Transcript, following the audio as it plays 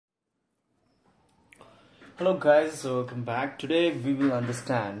Hello guys, so welcome back. Today we will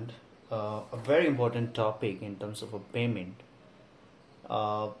understand a very important topic in terms of a payment.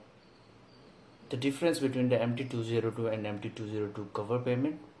 Uh, the difference between the MT202 and MT202 cover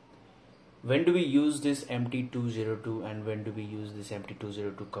payment. When do we use this MT202 and when do we use this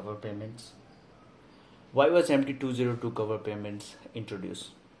MT202 cover payments? Why was MT202 cover payments introduced?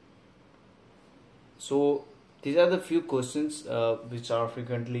 So these are the few questions which are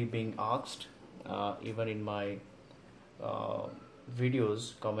frequently being asked even in my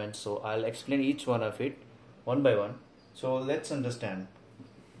videos comments, so I'll explain each one of it one by one. So let's understand.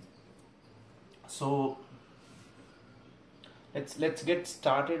 So let's get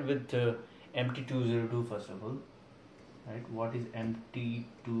started with MT202 first of all. Right, what is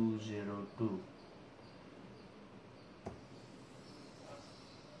MT202?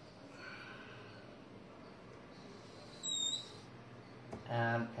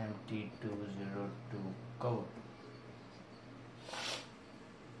 And MT202 cover.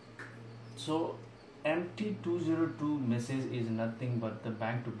 So MT202 message is nothing but the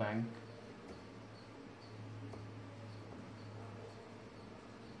bank-to-bank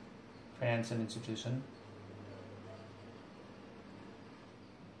financial institution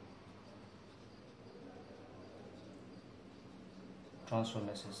transfer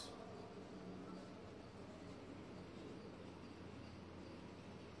message.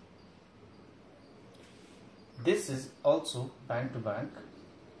 This is also bank-to-bank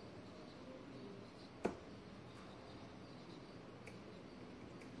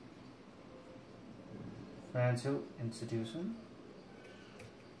financial institution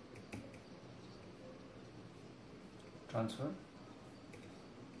transfer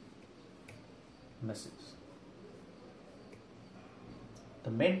message.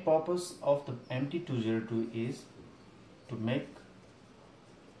 The main purpose of the MT202 is to make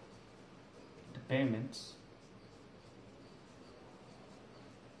the payments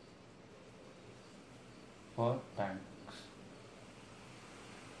for banks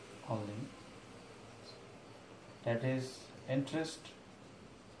only, that is interest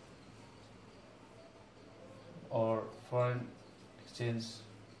or foreign exchange,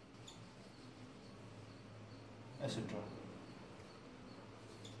 etc.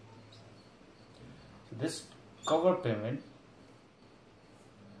 So this cover payment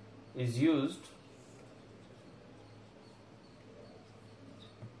is used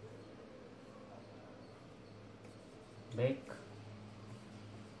make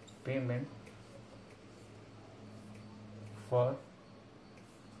payment for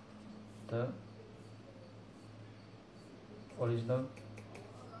the original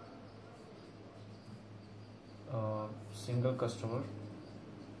single customer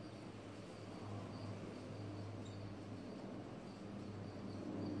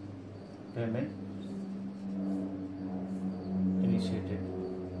payment initiated,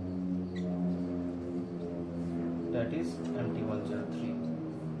 that is MT103.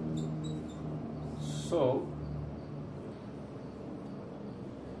 So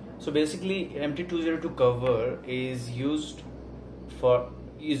basically MT202 cover is used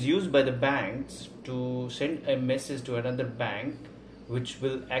by the banks to send a message to another bank which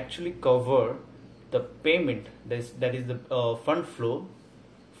will actually cover the payment, that is the fund flow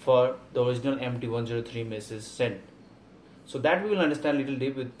for the original MT103 message sent. So that we will understand little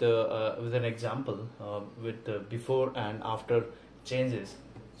deep with an example with the before and after changes.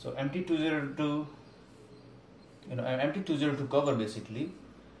 So MT202, MT202 cover basically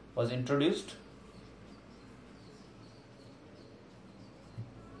was introduced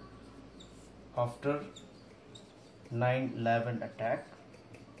after 9/11 attack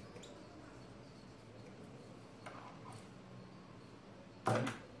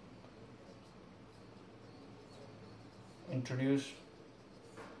introduced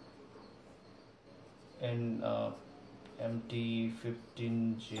in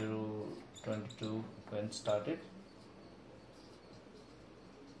MT15022 when started.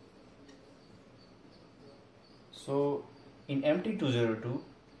 So in MT202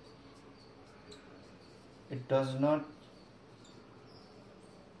 it does not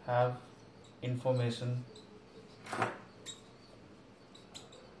have information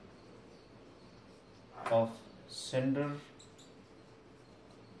of sender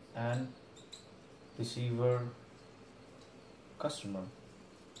and receiver customer,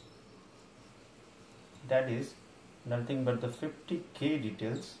 that is nothing but the 50K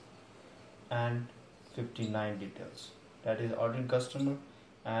details and 59 details, that is ordering customer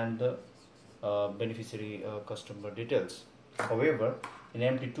and the beneficiary customer details. However, in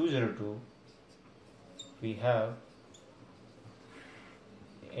MT202 we have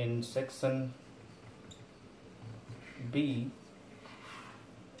in section B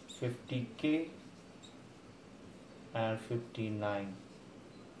 50K and 59,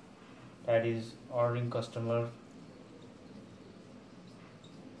 that is ordering customer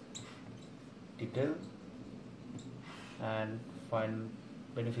detail and find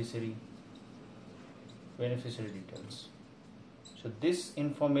beneficiary details. So this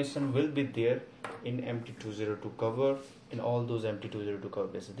information will be there in MT202 cover, in all those MT202 cover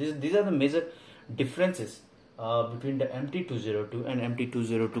bases. These are the major differences between the MT202 and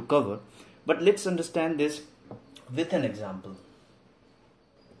MT202 cover. But let's understand this with an example.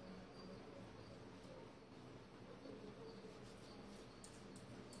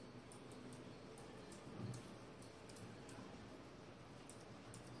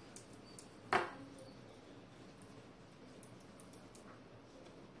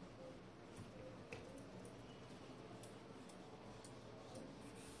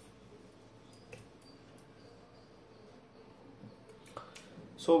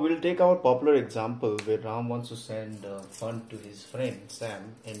 So we'll take our popular example where Ram wants to send fund to his friend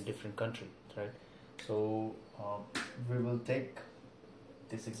Sam in different country, right? So we will take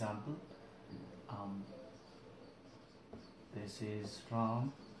this example. This is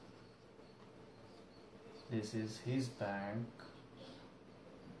Ram. This is his bank.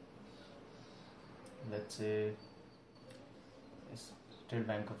 Let's say it's State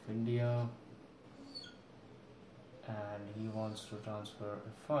Bank of India. And he wants to transfer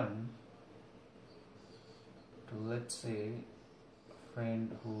a fund to, let's say, a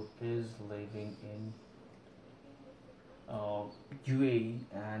friend who is living in UAE,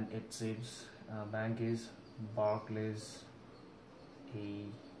 and it says bank is Barclays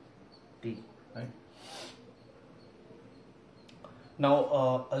AD, right?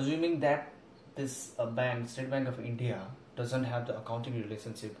 Now, assuming that this bank, State Bank of India, doesn't have the accounting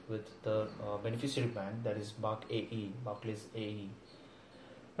relationship with the beneficiary bank, that is Barclays AE,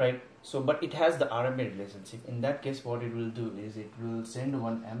 right? So, but it has the RMA relationship. In that case, what it will do is it will send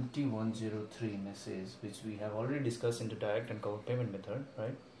one MT103 message, which we have already discussed in the direct and covered payment method,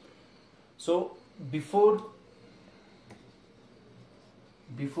 right? So, before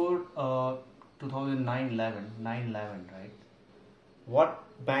 2009-11, right? What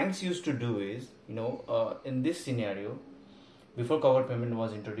banks used to do is, in this scenario, before covered payment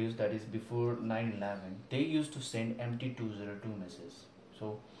was introduced, that is before 9/11, they used to send MT202 messages.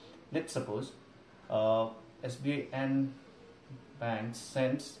 So let's suppose SBI bank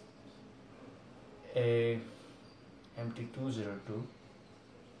sends a MT202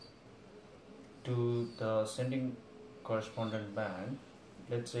 to the sending correspondent bank.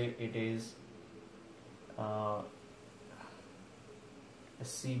 Let's say it is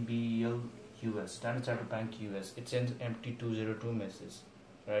SCBL US, Standard Chartered Bank US. It sends MT202 message,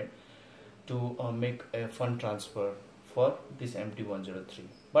 right, to make a fund transfer for this MT103.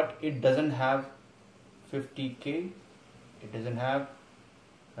 But it doesn't have 50K, it doesn't have,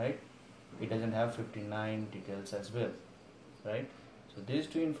 right, it doesn't have 59 details as well, right? So these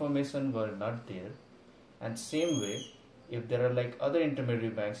two information were not there. And same way, if there are like other intermediary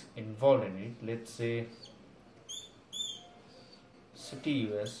banks involved in it, let's say City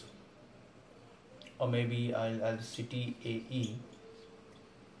US, or maybe I'll City AE,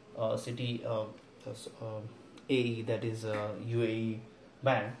 AE, that is UAE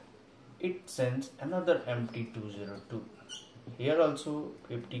bank, it sends another MT202. Here also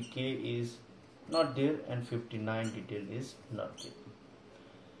 50K is not there and 59 detail is not there.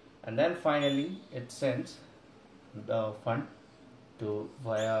 And then finally it sends the fund to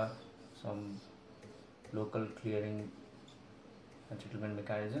via some local clearing and settlement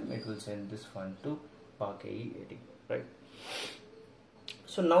mechanism. It will send this fund to Barclays AD, right?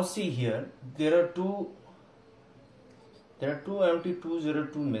 So now see here, there are two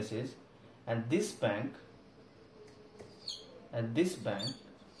MT202 messages, and this bank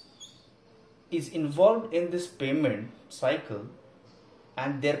is involved in this payment cycle,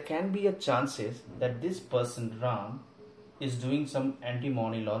 and there can be a chances that this person Ram is doing some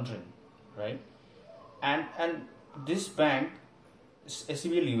anti-money laundering, right? And this bank,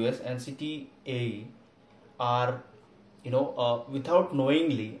 SCBL US and City AE, are without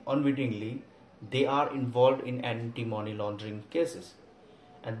knowingly, unwittingly, they are involved in anti-money laundering cases,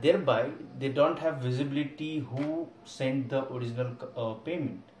 and thereby they don't have visibility who sent the original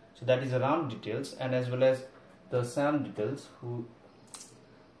payment. So that is Ram details, and as well as the Sam details, who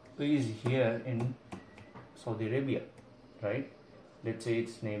is here in Saudi Arabia, right? Let's say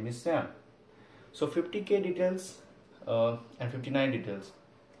its name is Sam. So 50K details and 59 details,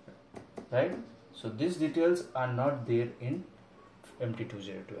 right? So these details are not there in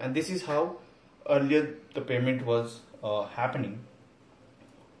MT202, and this is how earlier the payment was happening,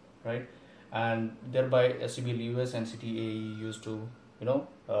 right? And thereby SCBL US and CTAE used to, you know,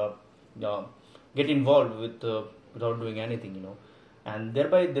 get involved with without doing anything, and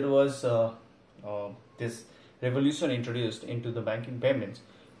thereby there was this revolution introduced into the banking payments,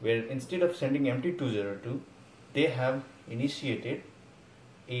 where instead of sending MT202, they have initiated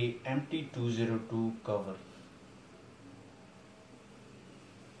a MT202 cover.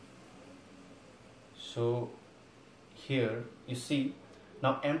 So here you see,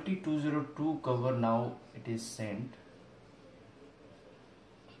 now MT202 cover, now it is sent,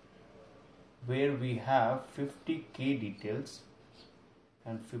 where we have 50k details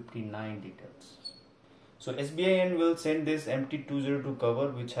and 59 details. So SBIN will send this MT202 cover,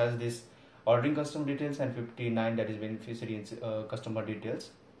 which has this ordering customer details, and 59, that is beneficiary customer details,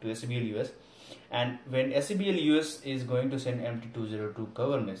 to SCBL US. And when SCBL US is going to send MT202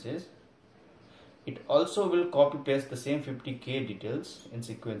 cover message, it also will copy paste the same 50k details in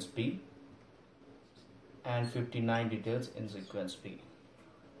sequence B and 59 details in sequence B,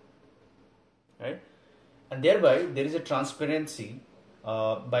 right? And thereby there is a transparency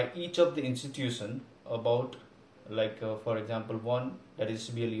by each of the institution about, like for example, one, that is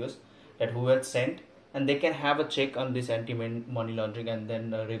SBL US, that who had sent, and they can have a check on this anti-money laundering and then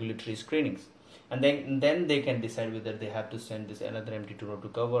regulatory screenings, and then they can decide whether they have to send this another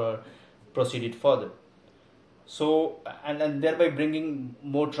MT202 cover or proceed it further. So and thereby bringing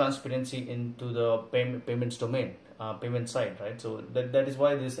more transparency into the payments domain, payment side, right? So that is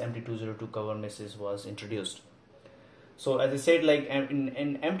why this MT202 cover message was introduced. So as I said, like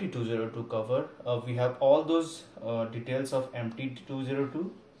in MT202 cover, we have all those details of MT202,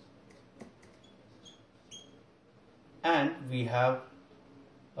 and we have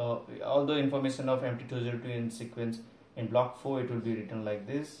all the information of MT202 in sequence. In block 4 it will be written like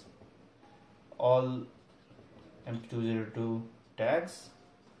this: all MT202 tags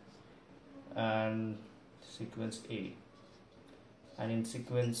and sequence A. And in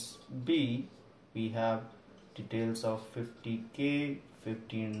sequence B we have details of 50k,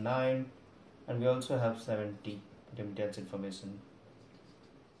 59, and we also have 70 remittance information,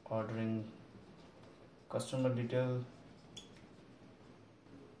 ordering customer detail,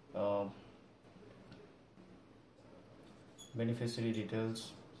 beneficiary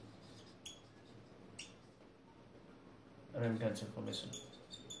details, remittance information.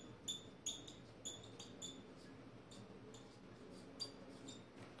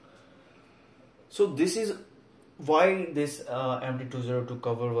 So this is why this MT202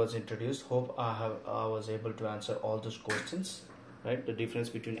 cover was introduced. Hope I was able to answer all those questions, right? The difference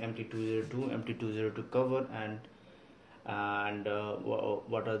between MT202, MT202 cover, and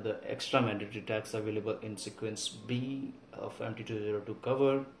what are the extra mandatory tags available in sequence B of MT202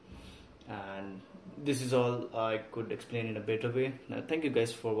 cover. And this is all I could explain in a better way. Now, thank you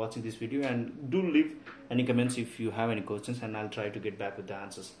guys for watching this video, and do leave any comments if you have any questions, and I'll try to get back with the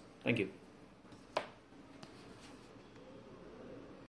answers. Thank you.